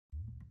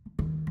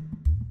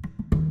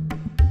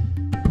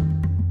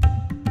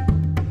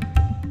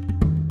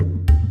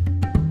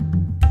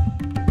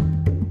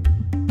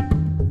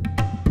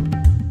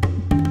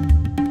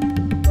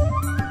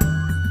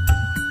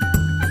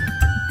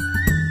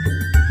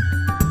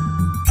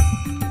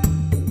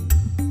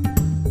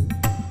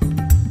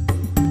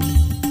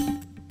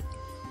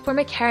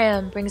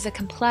Formicarium brings a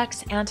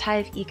complex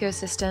Ant-Hive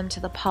ecosystem to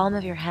the palm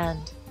of your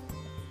hand.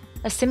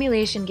 A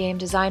simulation game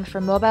designed for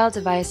mobile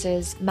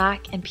devices,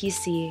 Mac and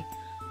PC,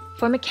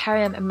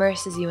 Formicarium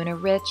immerses you in a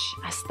rich,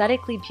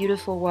 aesthetically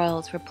beautiful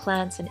world where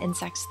plants and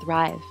insects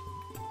thrive.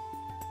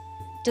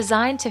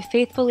 Designed to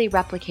faithfully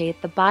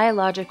replicate the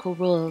biological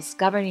rules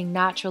governing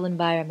natural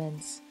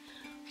environments,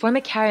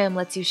 Formicarium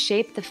lets you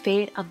shape the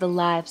fate of the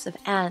lives of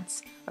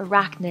ants,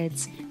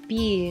 arachnids,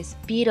 bees,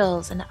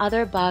 beetles, and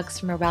other bugs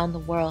from around the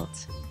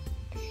world.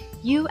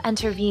 You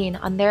intervene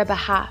on their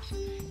behalf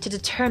to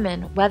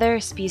determine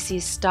whether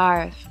species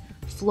starve,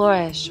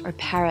 flourish, or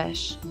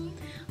perish,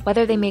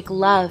 whether they make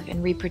love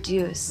and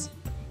reproduce,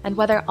 and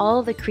whether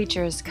all the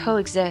creatures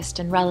coexist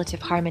in relative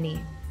harmony.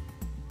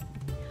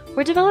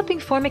 We're developing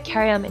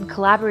Formicarium in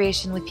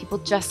collaboration with people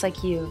just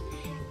like you,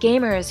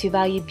 gamers who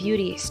value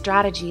beauty,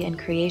 strategy, and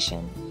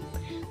creation.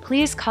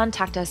 Please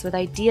contact us with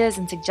ideas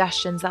and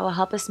suggestions that will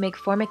help us make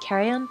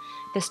Formicarium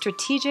the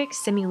strategic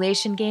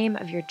simulation game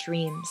of your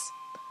dreams.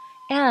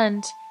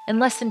 And in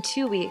less than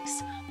 2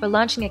 weeks, we're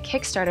launching a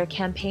Kickstarter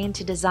campaign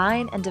to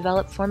design and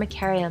develop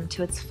Formicarium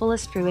to its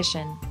fullest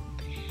fruition.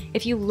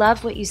 If you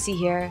love what you see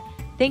here,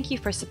 thank you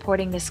for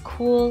supporting this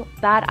cool,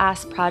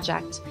 badass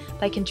project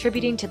by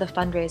contributing to the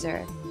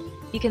fundraiser.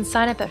 You can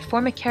sign up at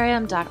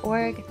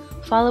formicarium.org,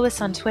 follow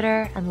us on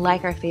Twitter, and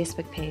like our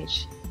Facebook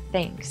page.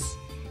 Thanks.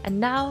 And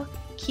now,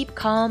 keep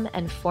calm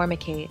and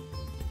formicate.